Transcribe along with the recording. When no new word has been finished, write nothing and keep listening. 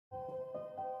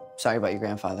Sorry about your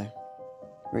grandfather.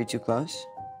 Were you too close?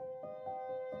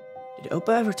 Did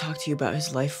Opa ever talk to you about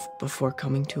his life before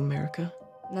coming to America?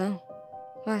 No.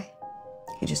 Why?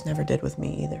 He just never did with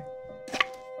me either.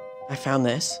 I found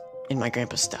this in my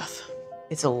grandpa's stuff.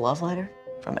 It's a love letter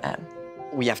from Em.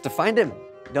 We have to find him,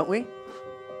 don't we?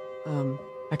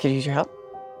 I could use your help.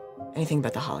 Anything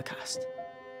about the Holocaust.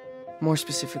 More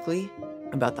specifically,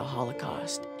 about the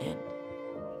Holocaust and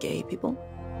gay people.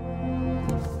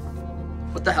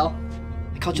 What the hell?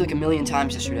 I called you like a million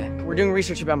times yesterday. We're doing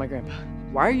research about my grandpa.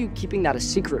 Why are you keeping that a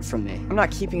secret from me? I'm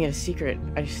not keeping it a secret.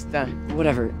 I just,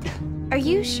 Whatever. Are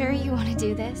you sure you want to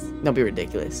do this? Don't be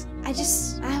ridiculous. I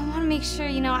want to make sure,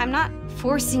 I'm not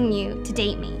forcing you to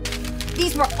date me.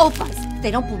 These were Opa's. They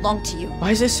don't belong to you.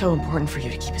 Why is this so important for you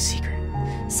to keep a secret?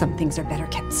 Some things are better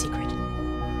kept secret.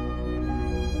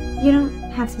 You don't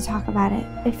have to talk about it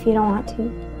if you don't want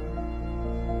to.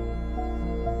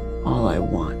 All I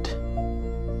want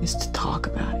is to talk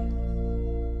about it.